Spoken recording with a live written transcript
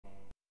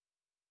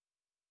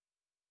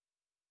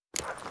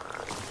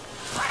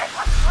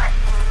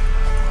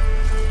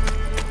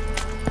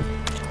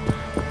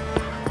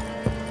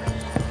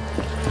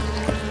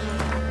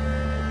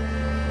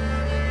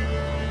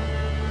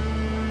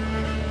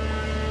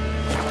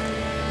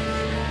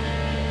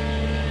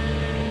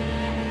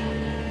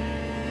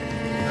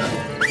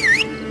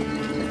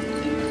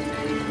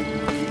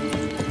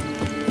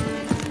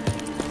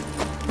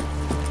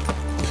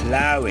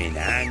Blowing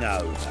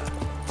hangover.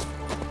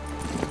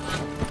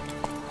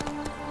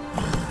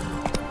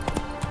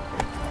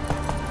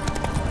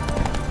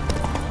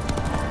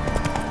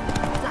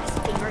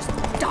 Blasphemers,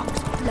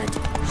 dog's blood,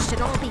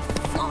 should all be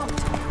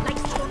flogged like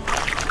some...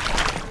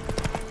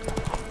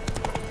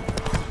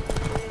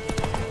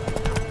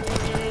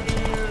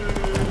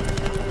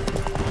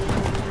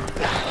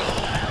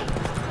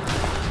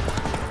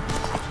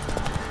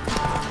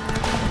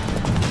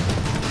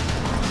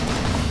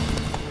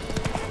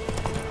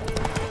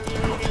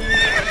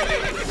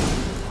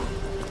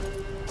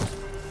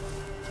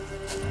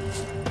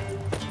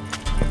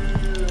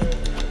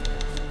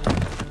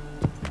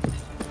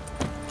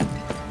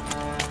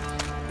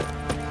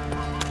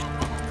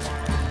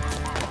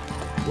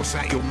 What's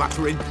that you're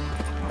muttering?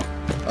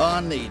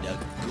 I need a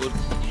good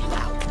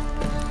plough.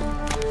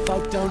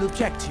 Folk don't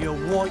object to your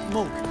white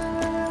monk.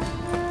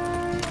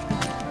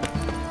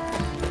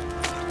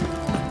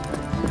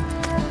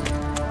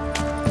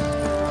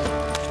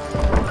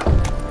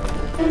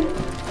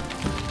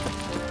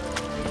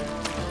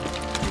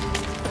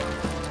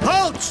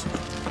 Halt!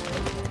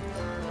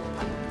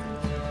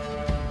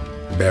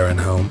 Baron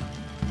home?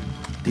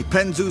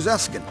 Depends who's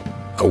asking.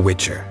 A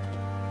witcher.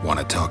 Want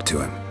to talk to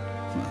him.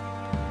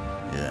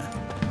 Yeah.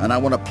 And I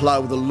want to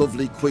plough the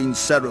lovely Queen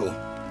Ciri.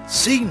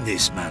 Seen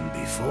this man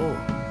before.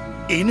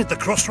 In at the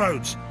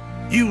crossroads.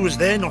 You was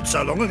there not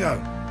so long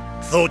ago.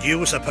 Thought you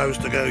were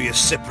supposed to go your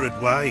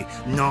separate way,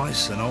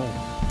 nice and all.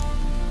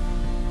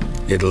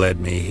 It led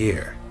me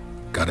here.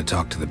 Gotta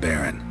talk to the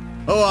Baron.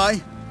 Oh,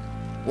 aye?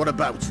 What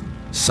about?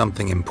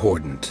 Something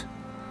important.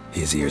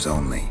 His ears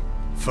only.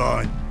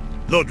 Fine.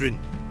 Lodrin,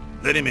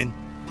 let him in.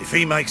 If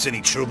he makes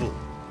any trouble,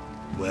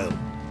 well,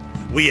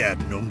 we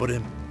outnumber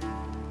him.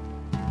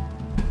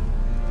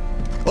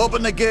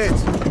 Open the gate.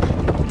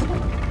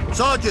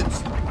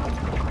 Sergeants!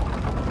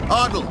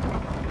 Ardle!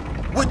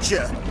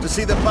 Witcher, to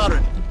see the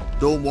Baron.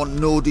 Don't want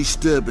no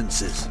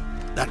disturbances.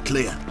 That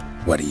clear?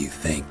 What do you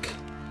think?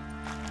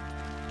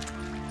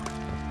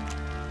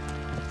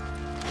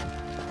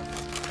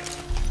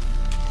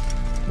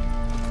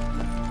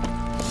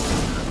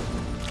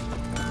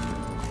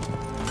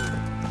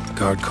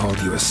 Guard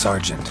called you a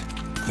sergeant.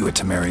 You a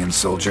Temerian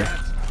soldier?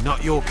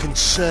 Not your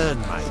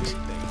concern, mate.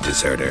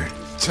 Deserter.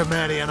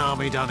 Temerian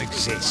army don't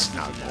exist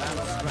no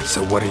more.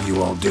 So what are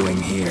you all doing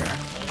here?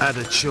 Had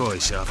a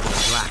choice after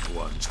the Black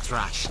Ones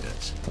thrashed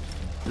us.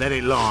 Let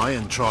it lie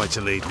and try to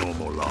lead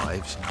normal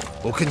lives,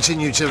 or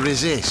continue to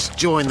resist,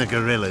 join the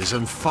guerrillas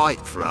and fight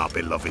for our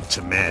beloved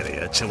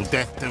Temeria till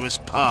death do us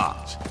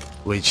part.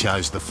 We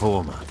chose the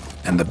former.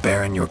 And the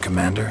Baron your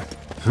commander?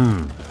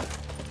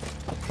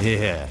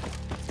 Yeah.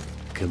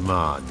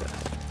 Commander.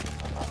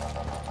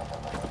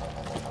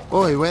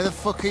 Oi, where the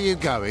fuck are you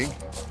going?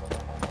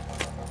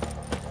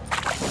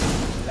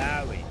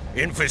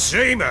 In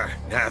Vizima,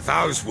 now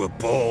those were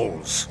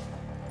balls.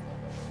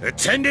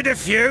 Attended a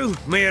few,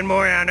 me and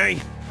my Annie.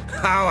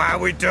 Oh, how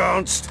we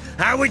danced,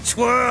 how we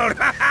twirled,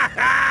 ha ha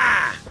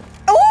ha!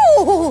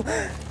 Oh!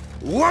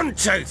 1,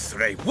 2,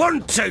 3,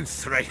 1, 2,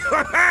 3,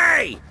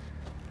 hey!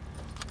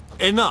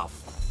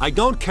 Enough. I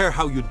don't care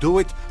how you do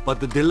it,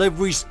 but the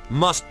deliveries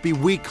must be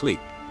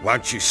weekly.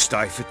 Won't you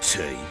stay for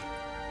tea?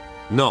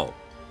 No.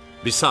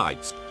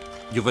 Besides,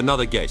 you've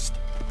another guest.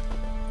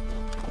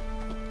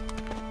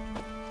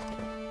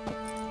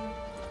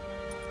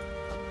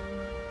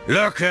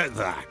 Look at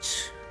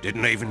that.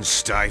 Didn't even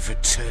stay for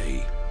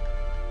tea.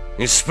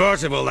 In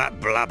spite of all that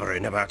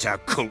blabbering about how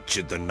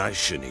cultured the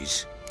nation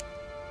is.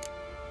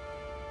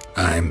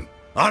 I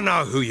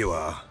know who you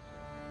are.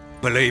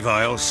 Believe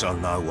I also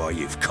know why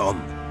you've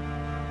come.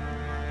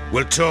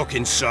 We'll talk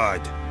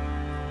inside.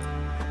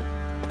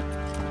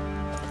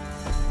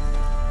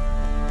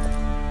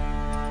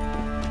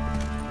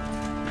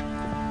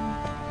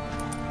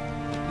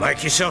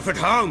 Make yourself at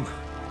home.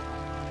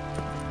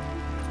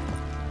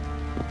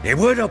 Hey,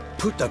 where'd I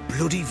put the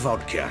bloody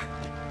vodka?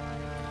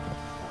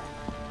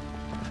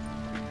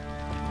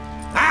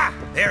 Ah,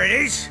 there it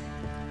is.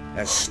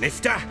 A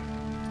snifter.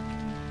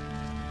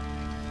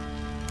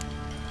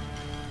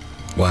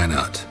 Why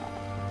not?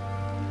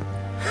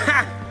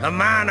 Ha! A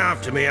man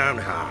after my own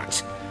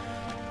heart.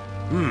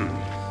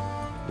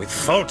 With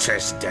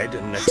Foltest dead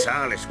and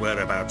Natalis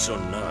whereabouts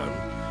unknown.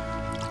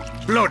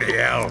 Bloody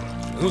hell.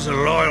 Who's a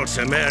loyal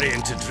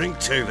Temerian to drink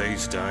to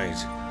these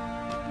days?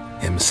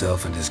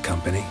 Himself and his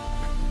company?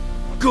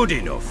 Good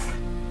enough.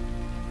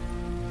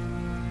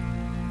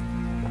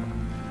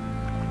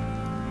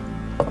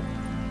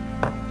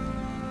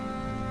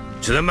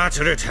 To the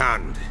matter at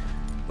hand.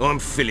 I'm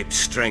Philip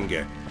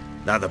Strenger.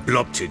 Now the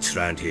Blobtits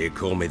round here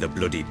call me the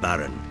Bloody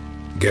Baron.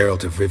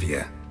 Geralt of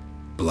Rivia.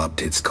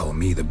 Blobtits call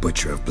me the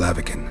Butcher of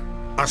Blaviken.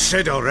 I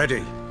said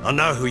already, I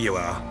know who you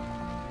are.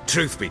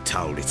 Truth be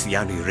told, it's the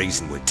only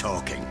reason we're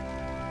talking.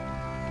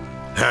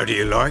 How do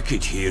you like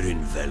it here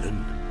in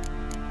Velen?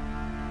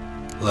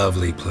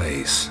 Lovely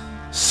place.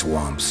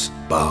 Swamps,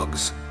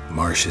 bogs,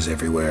 marshes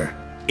everywhere.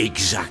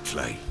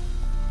 Exactly.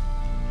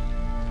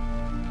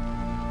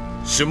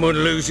 Someone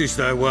loses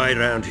their way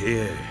around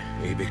here,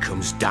 he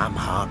becomes damn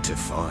hard to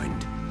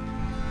find.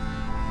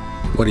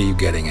 What are you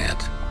getting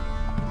at?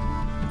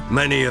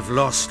 Many have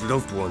lost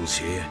loved ones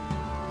here.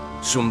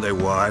 Some their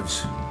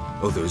wives,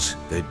 others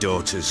their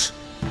daughters.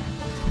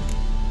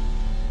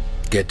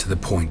 Get to the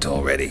point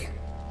already.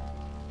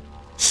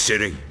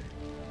 Ciri,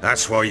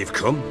 that's why you've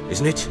come,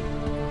 isn't it?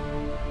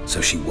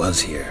 So she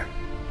was here.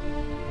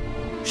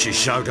 She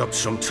showed up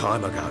some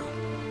time ago.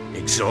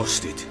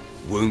 Exhausted,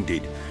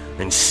 wounded,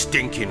 and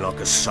stinking like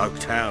a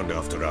soaked hound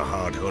after a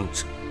hard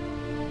hunt.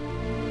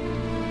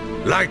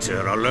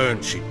 Later, I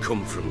learned she'd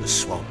come from the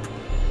swamp.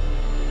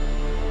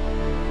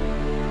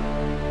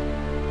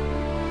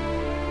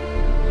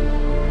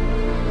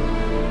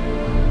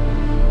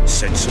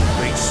 Said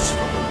some beasts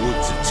from the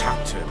woods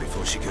attacked her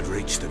before she could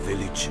reach the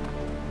village.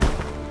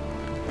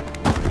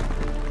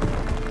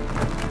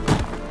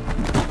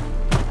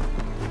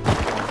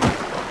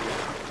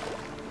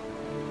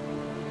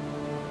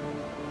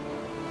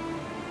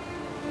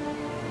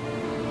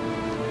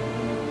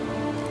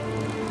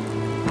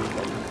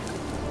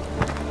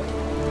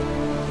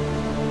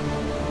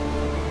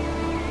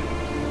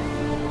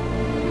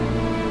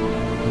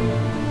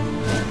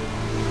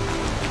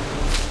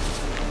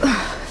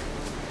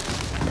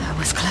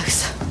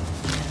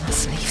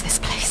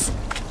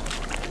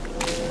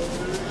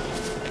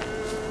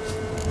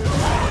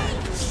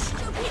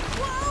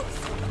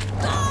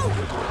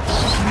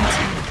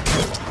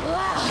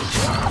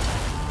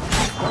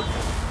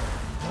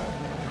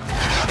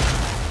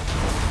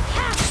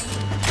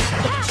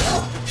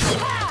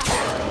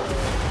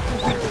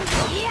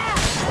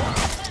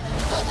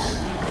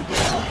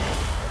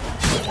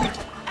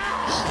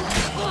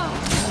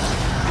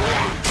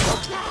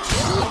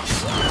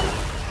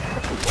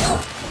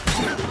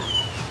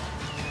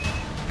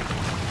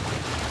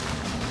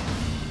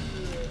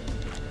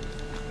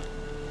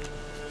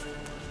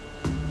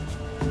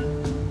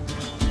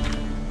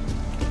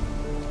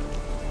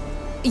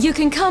 You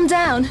can calm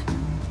down.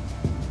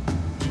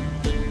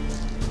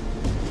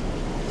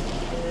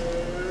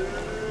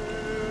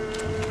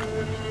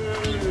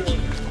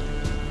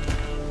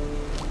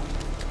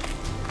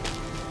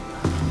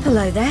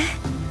 Hello there.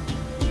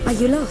 Are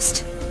you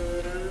lost?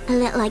 A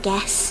little, I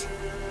guess.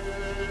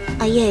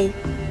 Are you?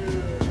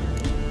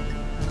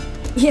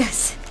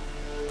 Yes.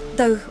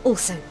 Though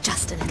also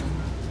just a little.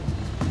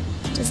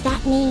 Does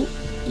that mean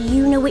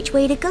you know which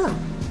way to go?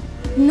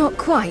 Not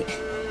quite.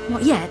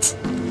 Not yet.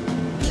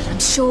 But I'm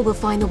sure we'll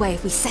find the way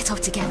if we set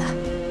off together.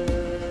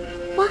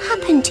 What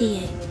happened to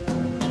you?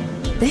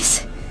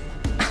 This?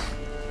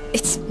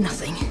 It's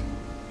nothing.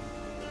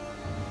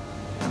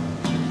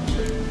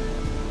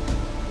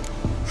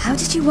 How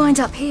did you wind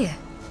up here?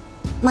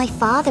 My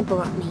father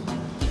brought me.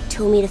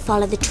 Told me to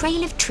follow the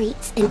trail of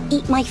treats and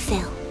eat my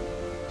fill.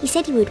 He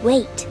said he would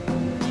wait.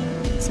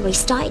 So I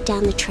started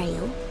down the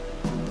trail.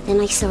 Then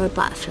I saw a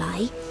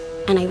butterfly,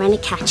 and I ran to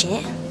catch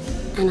it,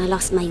 and I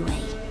lost my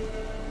way.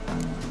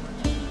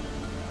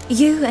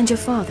 You and your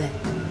father,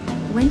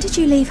 when did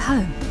you leave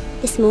home?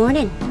 This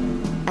morning.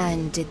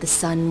 And did the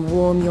sun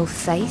warm your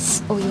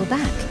face or your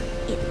back?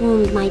 It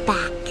warmed my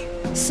back.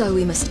 So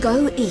we must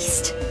go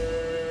east.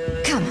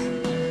 Come,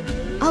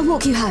 I'll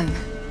walk you home.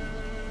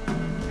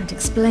 And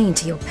explain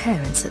to your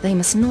parents that they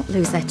must not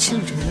lose their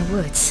children in the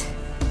woods.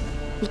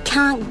 We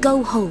can't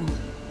go home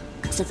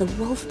because of the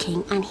Wolf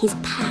King and his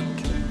pack.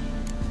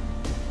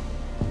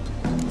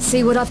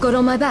 See what I've got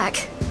on my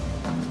back?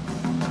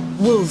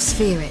 Wolves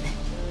fear it.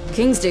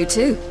 Kings do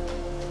too.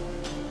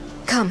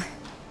 Come,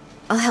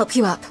 I'll help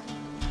you up.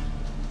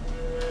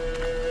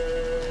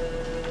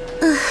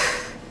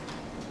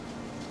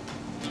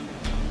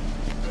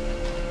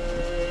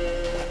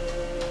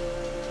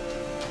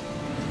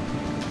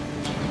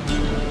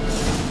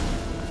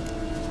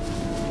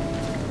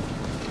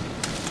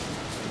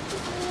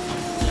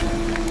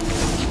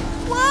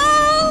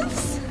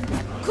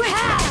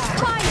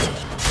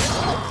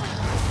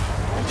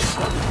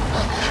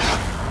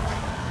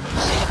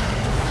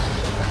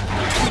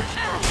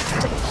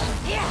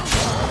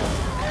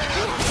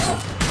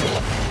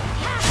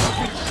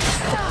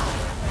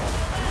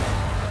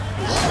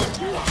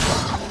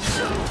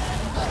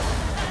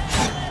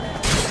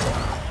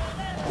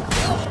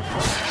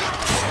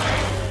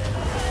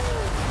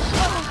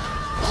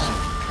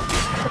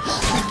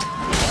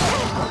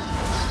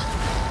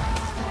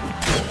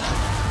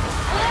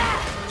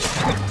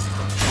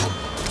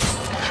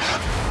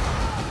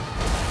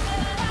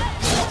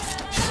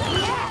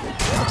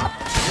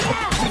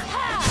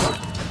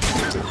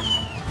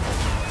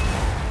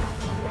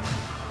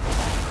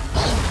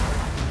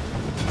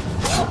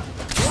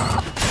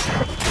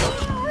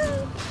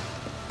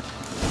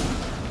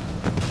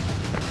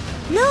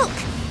 Look!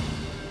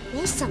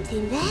 There's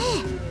something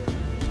there.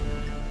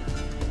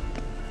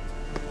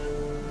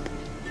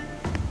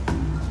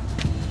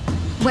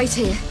 Wait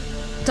here.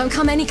 Don't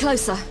come any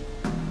closer.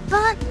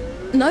 But...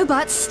 No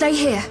buts, stay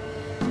here.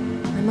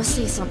 I must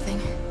see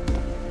something.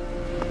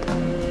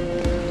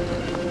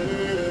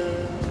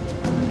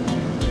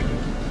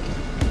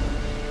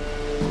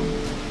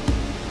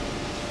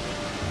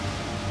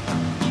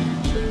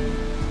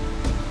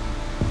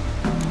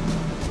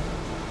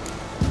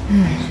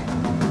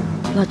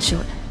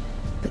 Bloodshot.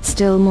 but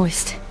still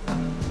moist.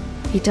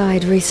 He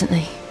died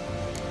recently.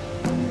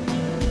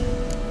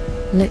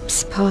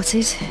 Lips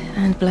parted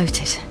and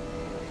bloated.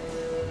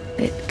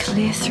 Bit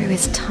clear through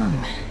his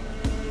tongue.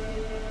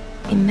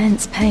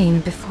 Immense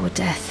pain before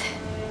death.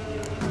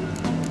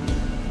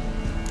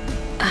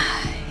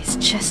 His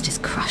chest is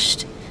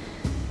crushed.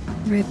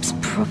 Ribs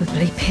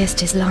probably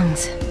pierced his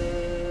lungs.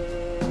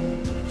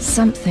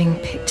 Something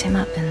picked him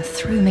up and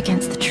threw him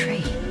against the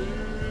tree.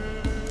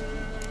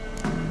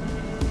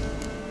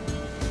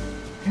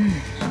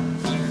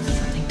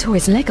 Something tore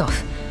his leg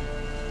off.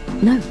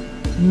 No,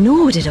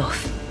 gnawed it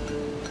off.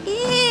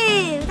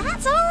 Ew,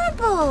 that's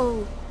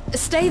horrible!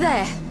 Stay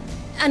there,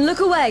 and look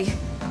away.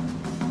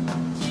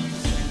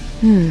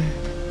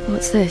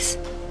 What's this?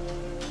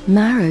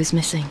 Marrow's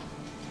missing.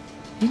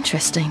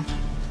 Interesting.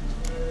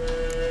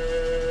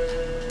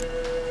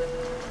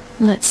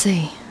 Let's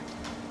see.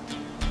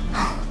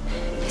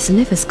 His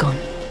liver's gone.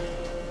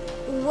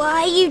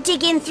 Why are you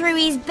digging through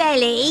his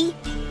belly?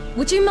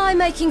 Would you mind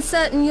making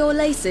certain your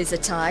laces are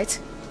tied?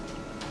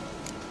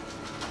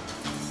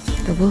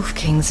 The Wolf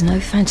King's no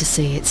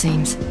fantasy, it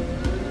seems.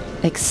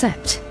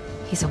 Except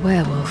he's a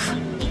werewolf.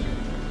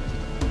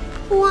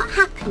 What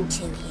happened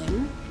to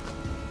him?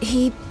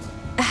 He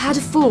had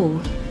a fall.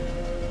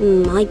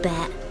 I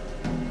bet.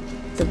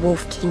 The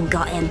Wolf King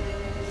got him.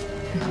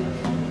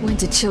 When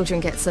did children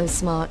get so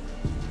smart?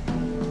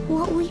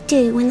 What will we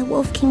do when the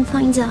Wolf King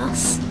finds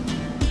us?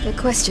 Good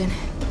question.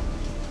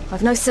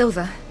 I've no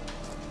silver,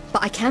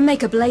 but I can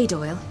make a blade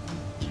oil.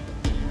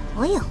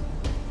 Oil?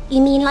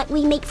 You mean like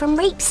we make from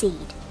rapeseed?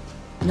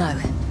 No,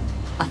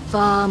 a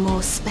far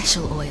more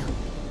special oil.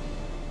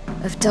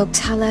 Of dog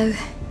tallow,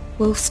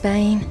 wolf's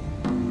bane,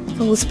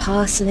 fool's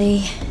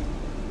parsley,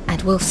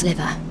 and wolf's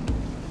liver.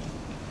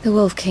 The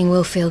Wolf King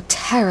will feel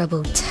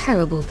terrible,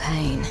 terrible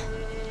pain.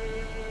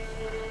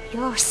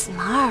 You're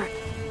smart.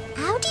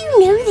 How do you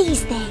know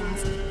these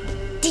things?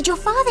 Did your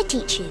father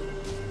teach you?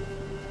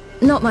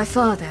 Not my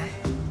father.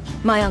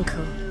 My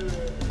uncle.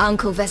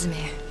 Uncle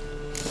Vesemir.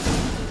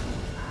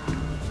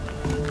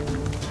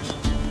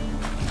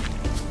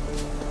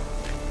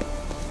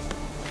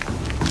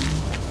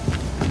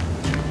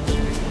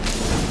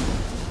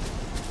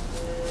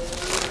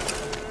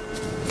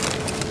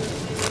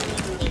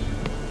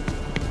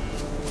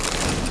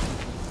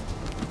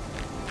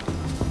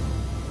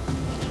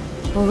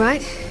 All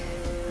right,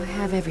 I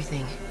have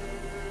everything.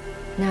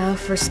 Now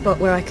for a spot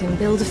where I can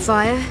build a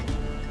fire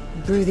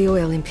and brew the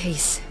oil in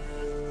peace.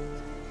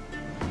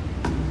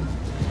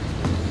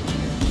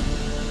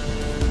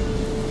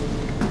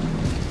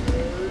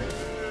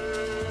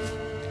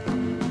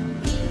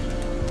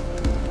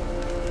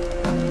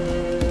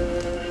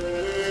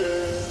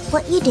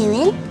 What you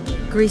doing?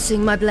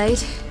 Greasing my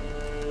blade.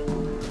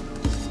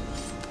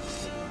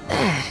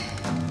 There.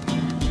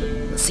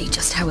 We'll see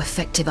just how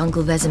effective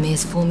Uncle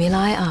Vesemir's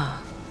formulae are.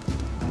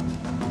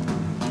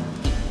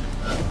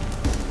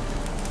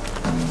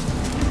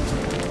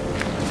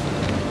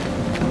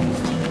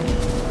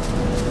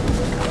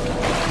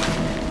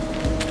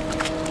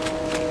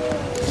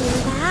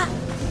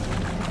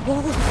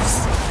 Wolves.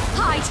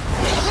 Hide!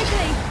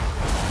 Quickly!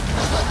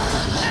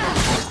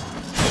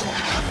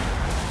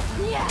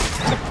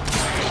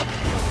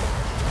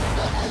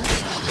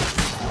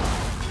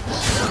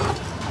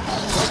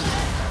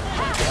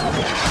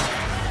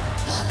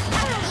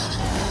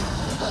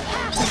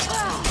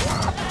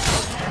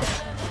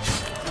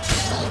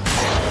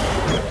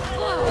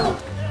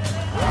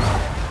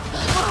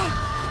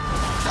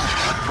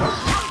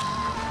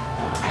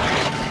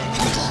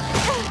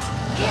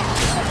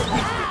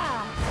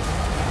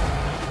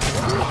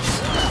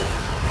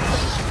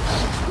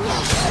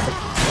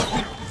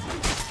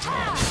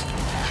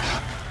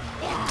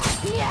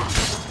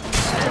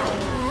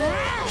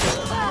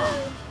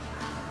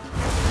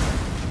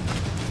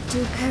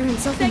 Do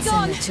parents often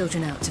send their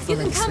children out to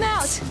follow the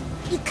scripts?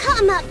 You cut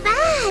him up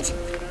bad.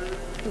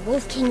 The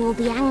Wolf King will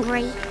be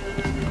angry.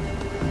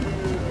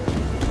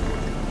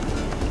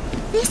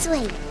 This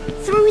way,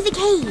 through the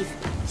cave.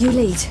 You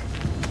lead.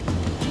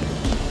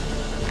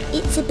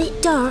 It's a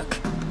bit dark.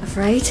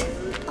 Afraid?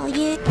 Are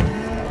you?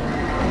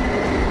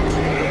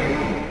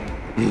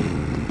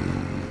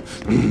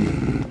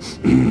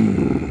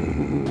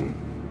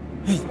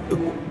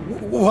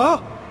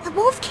 What? The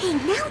Wolf King,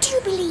 now do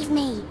you believe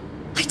me?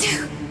 I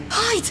do!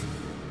 Hide!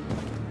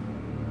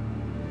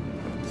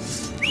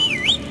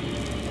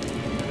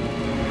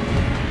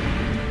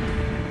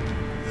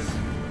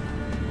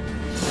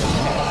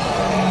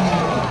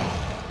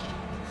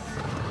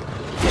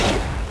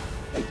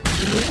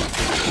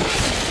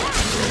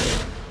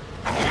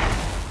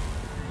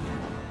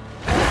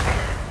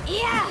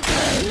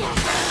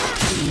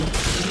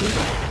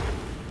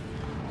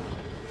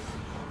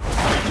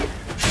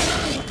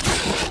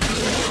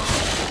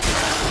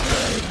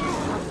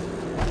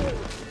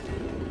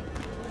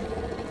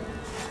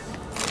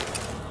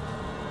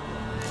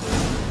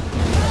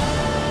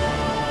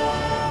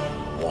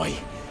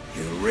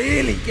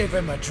 Give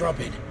him a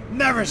drubbing.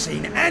 Never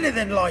seen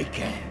anything like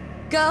it.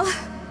 Girl,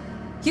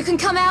 you can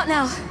come out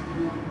now.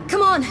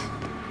 Come on.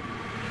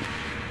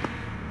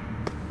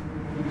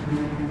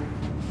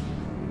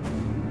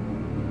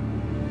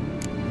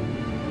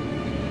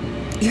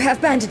 You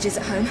have bandages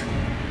at home?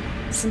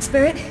 Some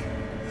spirit?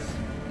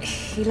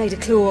 He laid a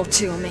claw or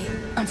two on me,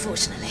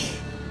 unfortunately.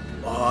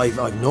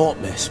 I've not,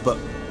 miss, but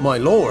my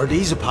lord,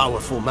 he's a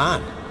powerful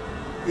man.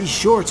 He's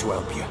sure to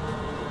help you.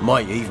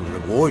 Might even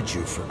reward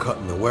you for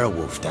cutting the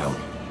werewolf down.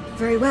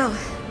 Very well.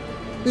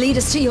 Lead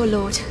us to your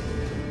lord.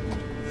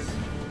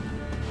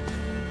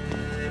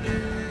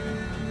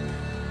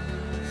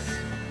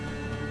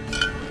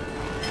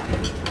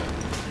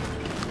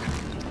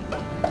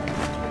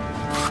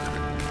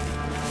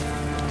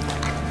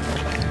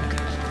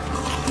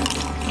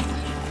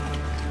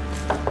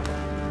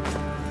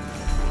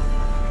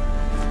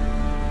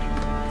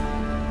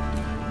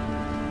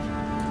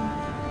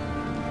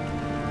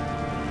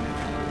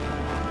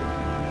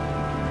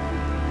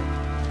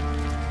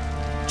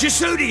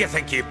 Just who do you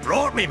think you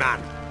brought me,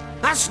 man?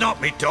 That's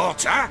not me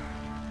daughter.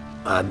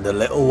 And the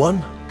little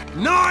one?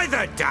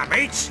 Neither, damn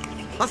it!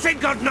 I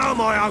think I'd know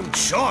my own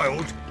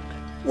child.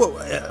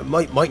 Well,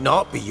 might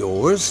not be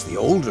yours, the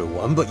older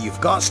one, but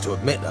you've got to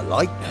admit the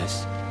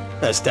likeness.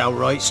 That's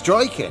downright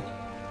striking.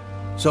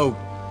 So,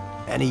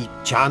 any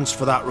chance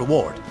for that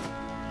reward?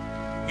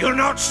 You'll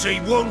not see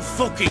one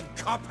fucking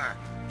copper.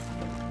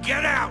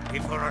 Get out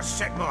before I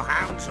set my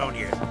hounds on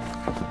you.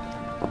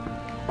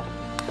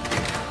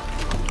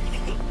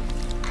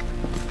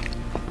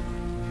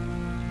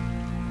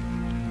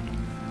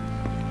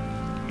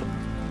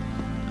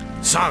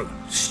 So,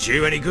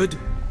 stew any good?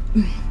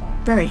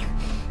 Very.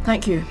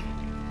 Thank you.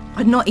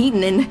 I'd not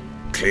eaten in...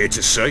 Clear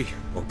to see.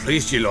 I'm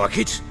pleased you like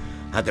it.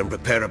 Had them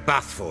prepare a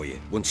bath for you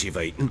once you've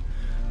eaten.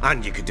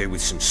 And you could do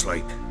with some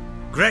sleep.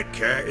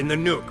 Gretka in the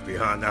nook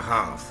behind the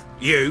hearth.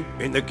 You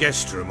in the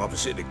guest room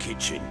opposite the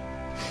kitchen.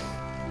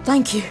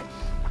 Thank you.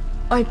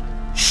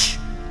 Shh!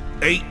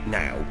 Eat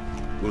now.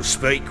 We'll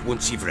speak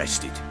once you've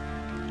rested.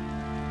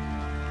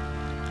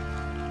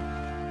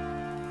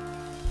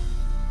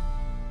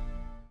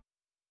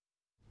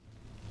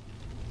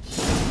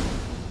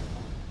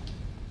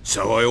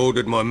 So I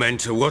ordered my men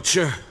to watch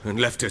her and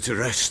left her to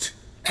rest.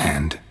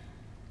 And?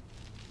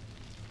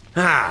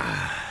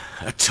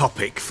 A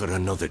topic for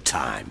another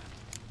time.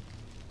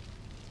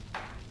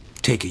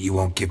 Take it you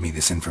won't give me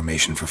this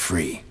information for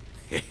free.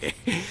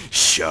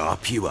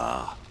 Sharp you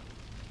are.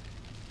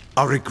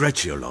 I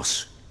regret your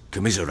loss.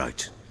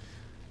 Commiserate.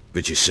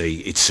 But you see,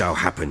 it so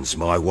happens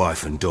my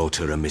wife and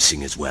daughter are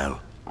missing as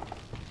well.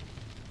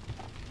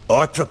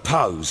 I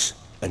propose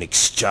an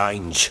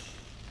exchange.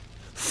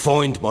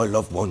 Find my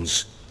loved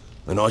ones,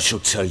 and I shall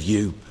tell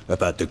you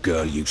about the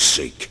girl you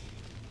seek.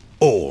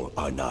 All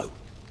I know.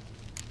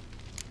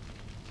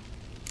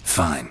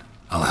 Fine.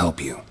 I'll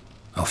help you.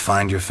 I'll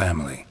find your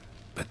family,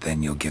 but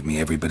then you'll give me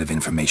every bit of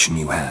information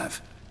you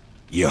have.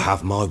 You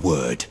have my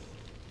word.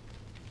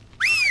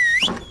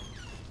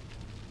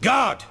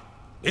 Guard!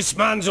 This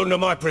man's under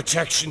my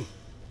protection.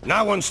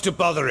 No one's to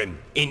bother him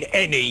in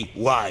any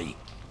way.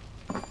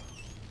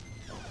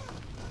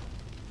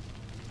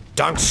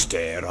 Don't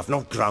stare, I've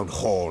not grown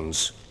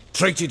horns.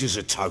 Treat it as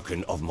a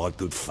token of my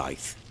good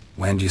faith.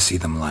 When did you see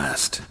them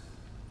last?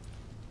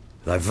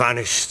 They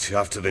vanished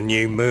after the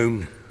new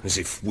moon, as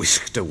if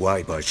whisked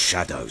away by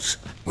shadows.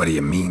 What do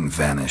you mean,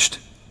 vanished?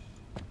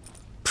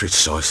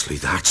 Precisely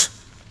that.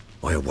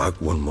 I awoke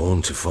one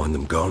morn to find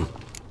them gone.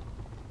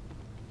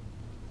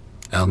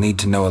 I'll need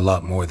to know a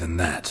lot more than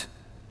that.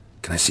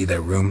 Can I see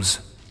their rooms?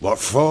 What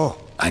for?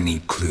 I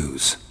need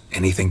clues.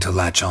 Anything to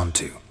latch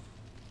onto.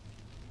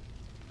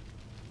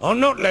 I'll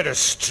not let a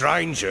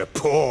stranger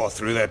pore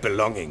through their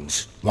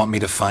belongings. Want me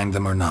to find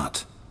them or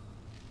not?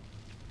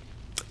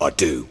 I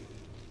do.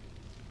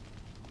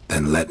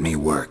 Then let me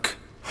work.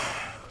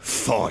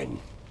 Fine.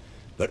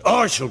 But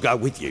I shall go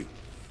with you.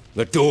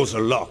 The doors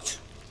are locked.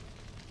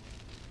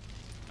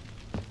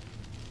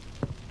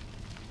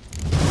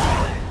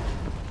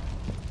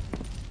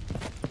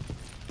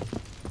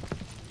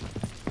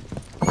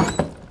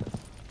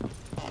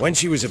 When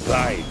she was a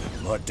babe,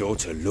 my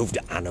daughter loved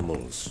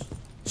animals.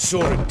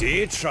 Saw a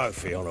deer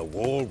trophy on a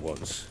wall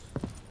once.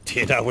 Do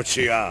you know what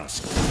she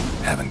asked?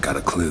 Haven't got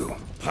a clue.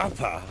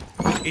 Papa,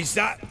 is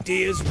that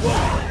deer's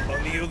woman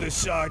on the other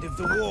side of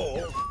the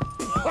wall?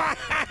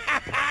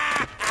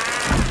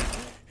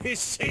 You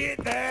see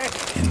it there?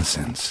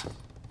 Incense.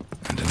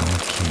 And an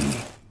old key.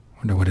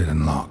 Wonder what it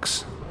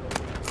unlocks.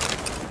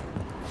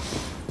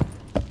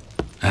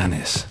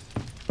 Anise.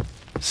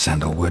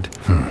 Sandalwood.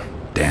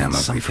 Damn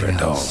ugly for a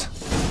doll.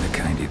 The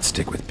kind you'd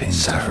stick with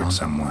pins to hurt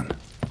someone.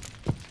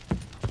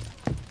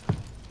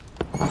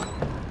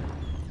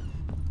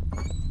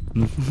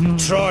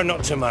 Try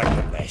not to make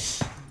a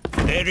mess.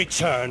 For their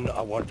return,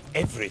 I want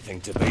everything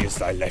to be as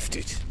they left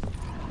it.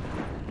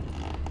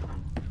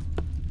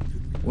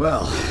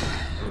 Well,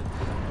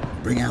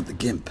 bring out the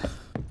gimp.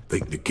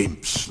 Think the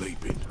gimp's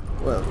sleeping.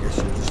 Well, yes,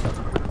 you just...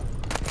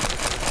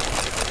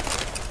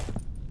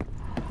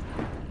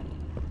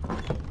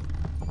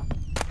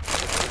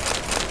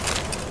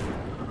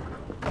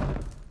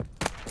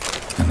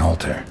 An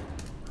altar.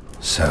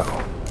 So,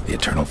 the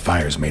eternal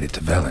fires made it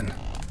to Velen.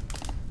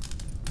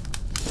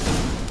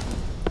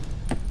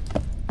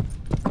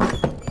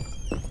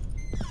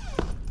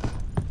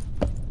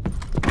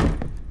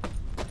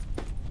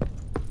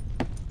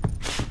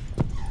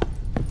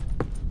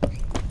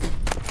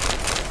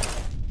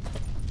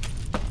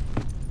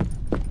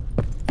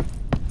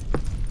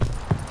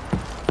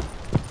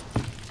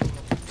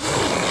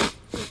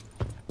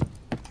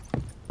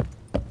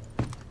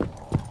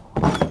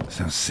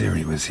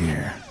 Ciri was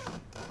here.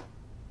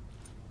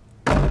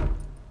 A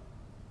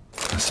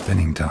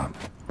spinning top.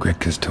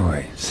 Gritka's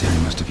toy.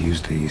 Ciri must have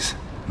used these.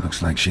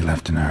 Looks like she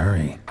left in a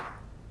hurry.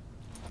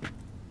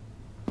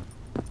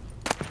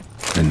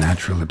 The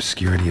Natural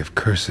Obscurity of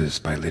Curses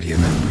by Lydia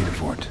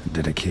Van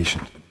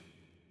Dedication.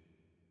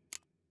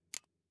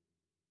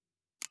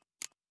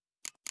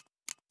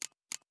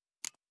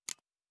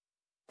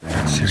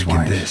 Ciri,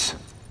 get this.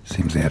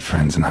 Seems they had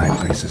friends in high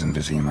places in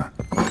Vizima.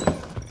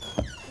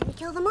 We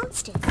kill the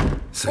monsters.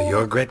 So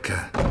you're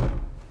Gritka?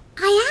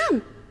 I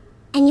am.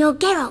 And you're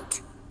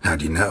Geralt. How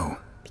do you know?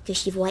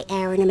 Because you've white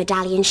hair and a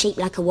medallion shaped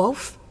like a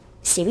wolf.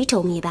 Ciri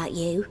told me about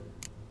you.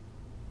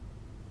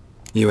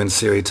 You and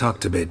Ciri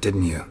talked a bit,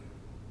 didn't you?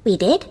 We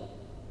did.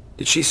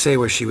 Did she say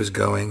where she was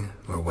going,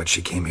 or what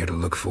she came here to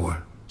look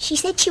for? She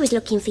said she was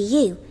looking for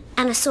you,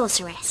 and a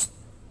sorceress.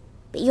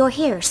 But you're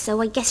here,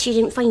 so I guess she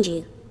didn't find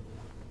you.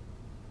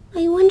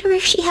 I wonder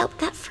if she helped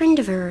that friend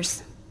of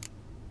hers.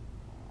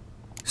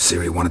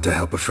 Ciri wanted to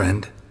help a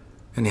friend?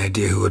 Any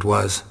idea who it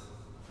was?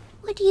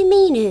 What do you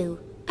mean, who?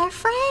 Her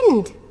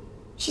friend.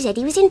 She said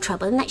he was in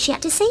trouble and that she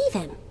had to save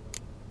him.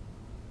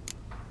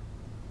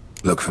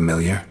 Look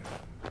familiar?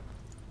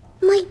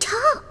 My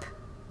top.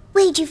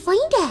 Where'd you find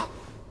it?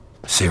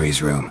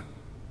 Ciri's room.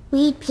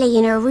 We'd play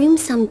in her room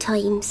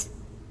sometimes.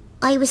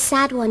 I was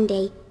sad one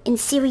day, and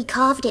Ciri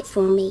carved it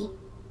for me.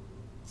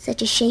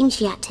 Such a shame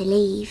she had to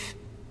leave.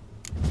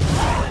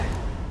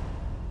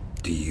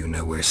 Do you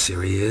know where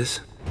Ciri is?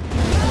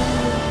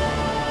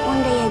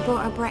 One day I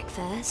brought her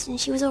breakfast, and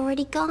she was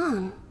already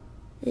gone.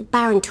 The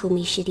Baron told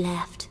me she'd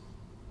left.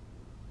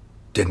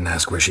 Didn't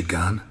ask where she'd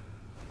gone?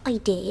 I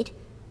did,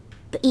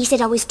 but he said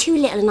I was too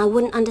little and I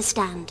wouldn't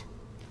understand.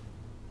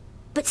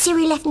 But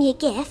Ciri left me a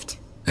gift.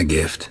 A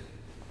gift?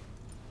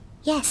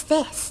 Yes,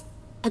 this.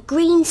 A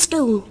green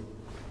stone.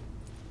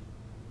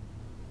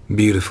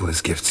 Beautiful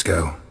as gifts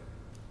go.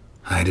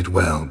 Hide it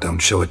well, don't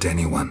show it to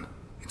anyone.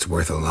 It's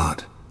worth a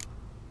lot.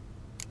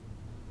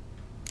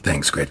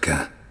 Thanks,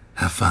 Gritka.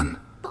 Have fun.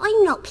 But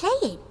I'm not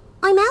playing.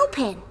 I'm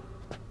helping.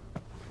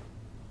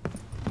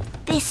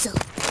 Thistle.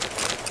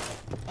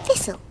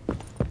 Thistle.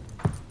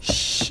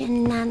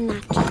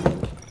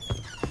 Shenanacking.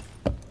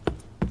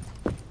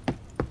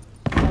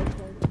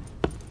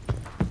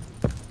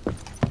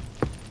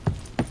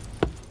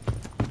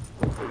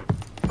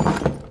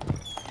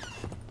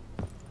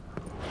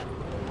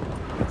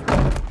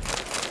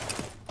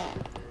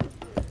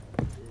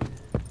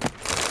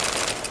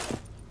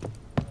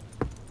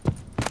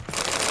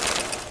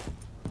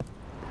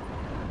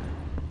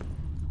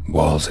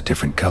 Walls a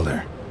different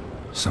color.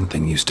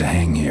 Something used to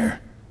hang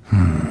here.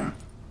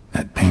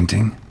 That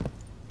painting?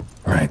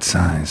 Right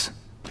size.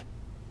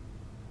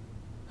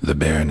 The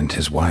Baron and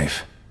his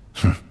wife.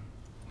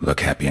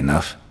 Look happy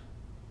enough.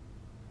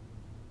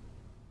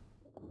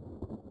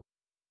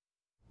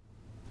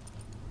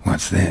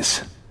 What's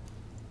this?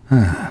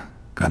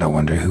 Gotta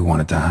wonder who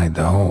wanted to hide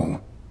the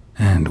hole.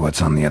 And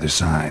what's on the other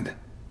side.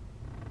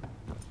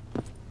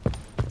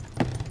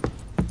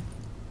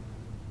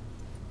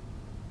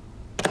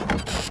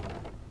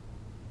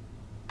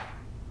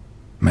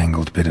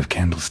 Mangled bit of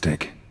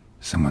candlestick.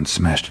 Someone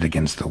smashed it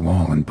against the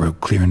wall and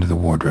broke clear into the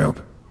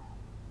wardrobe.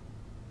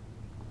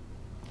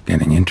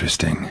 Getting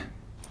interesting.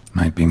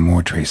 Might be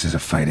more traces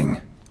of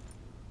fighting.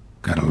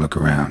 Gotta look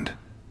around.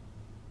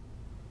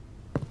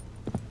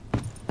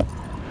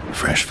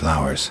 Fresh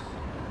flowers.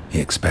 He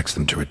expects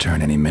them to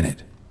return any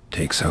minute.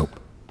 Takes hope.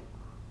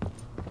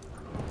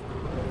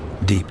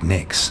 Deep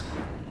nicks.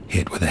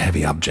 Hit with a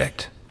heavy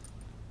object.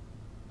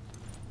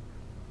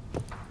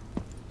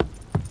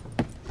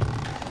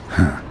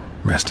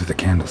 Rest of the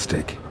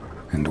candlestick.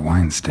 And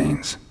wine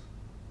stains.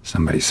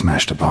 Somebody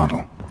smashed a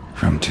bottle.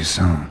 From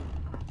Toussaint.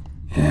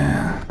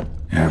 Yeah,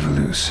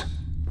 Herveloos.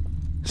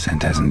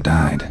 Scent hasn't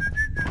died.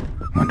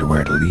 Wonder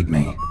where it'll lead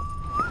me.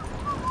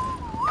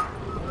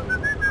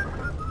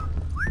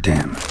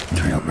 Damn,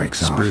 trail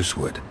breaks off. Spruce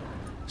wood.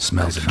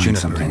 Smells of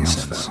juniper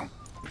incense.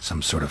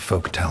 Some sort of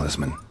folk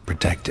talisman.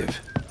 Protective.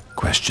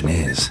 Question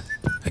is,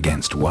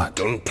 against what?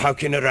 Done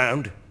poking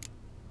around?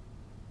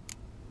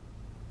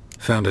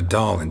 Found a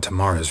doll in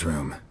Tamara's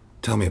room.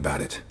 Tell me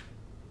about it.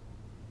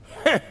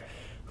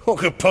 What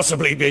could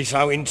possibly be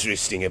so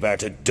interesting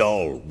about a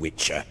doll,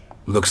 Witcher?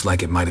 Looks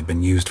like it might have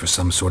been used for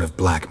some sort of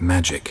black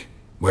magic.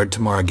 Where'd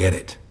Tamara get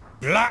it?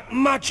 Black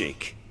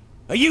magic?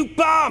 Are you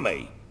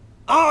balmy?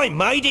 I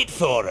made it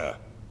for her.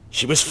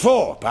 She was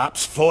 4,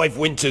 perhaps 5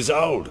 winters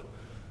old.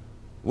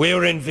 We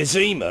were in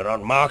Vizima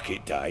on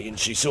market day and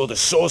she saw the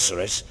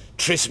sorceress,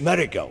 Triss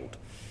Merigold.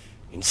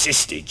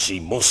 Insisted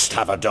she must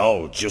have a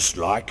doll just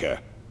like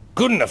her.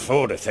 Couldn't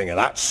afford a thing of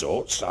that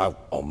sort, so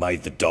I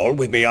made the doll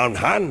with my own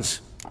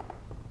hands.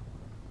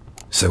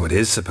 So it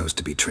is supposed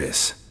to be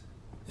Triss.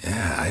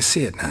 Yeah, I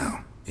see it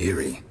now.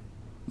 Eerie.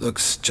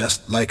 Looks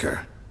just like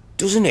her.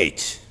 Doesn't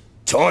it?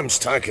 Time's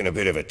taken a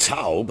bit of a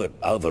toll, but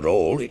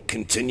overall it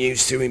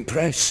continues to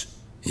impress.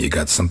 You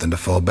got something to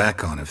fall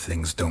back on if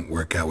things don't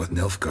work out with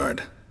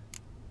Nilfgaard.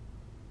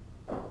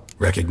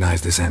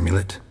 Recognize this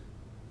amulet?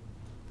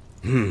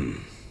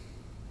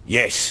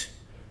 Yes.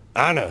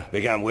 Anna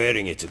began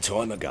wearing it a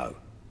time ago.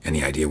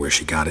 Any idea where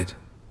she got it?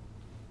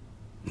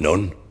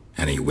 None.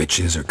 Any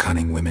witches or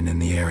cunning women in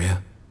the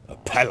area? A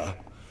Peller?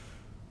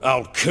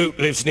 Old Coot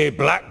lives near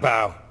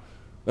Blackbow.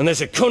 And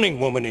there's a cunning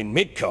woman in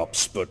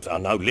Midcopse, but I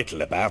know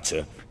little about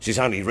her. She's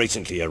only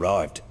recently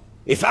arrived.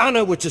 If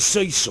Anna were to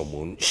see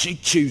someone,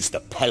 she'd choose the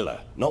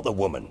Peller, not the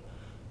woman.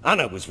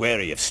 Anna was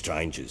wary of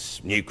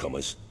strangers,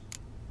 newcomers.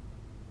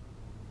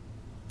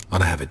 Ought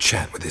to have a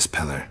chat with this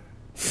Peller.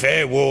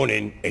 Fair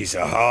warning, he's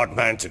a hard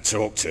man to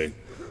talk to.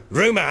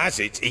 Rumour has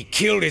it he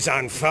killed his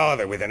own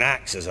father with an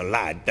axe as a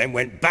lad, then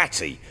went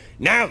batty.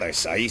 Now they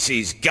say he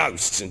sees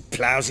ghosts and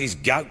ploughs his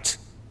goat.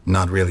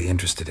 Not really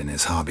interested in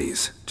his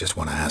hobbies. Just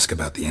want to ask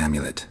about the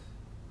amulet.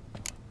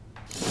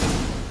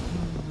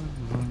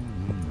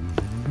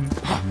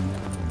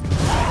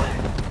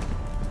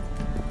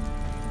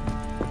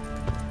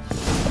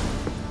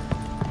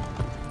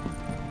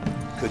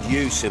 Could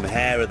use some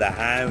hair of the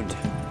hound.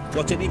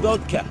 Got any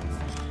vodka?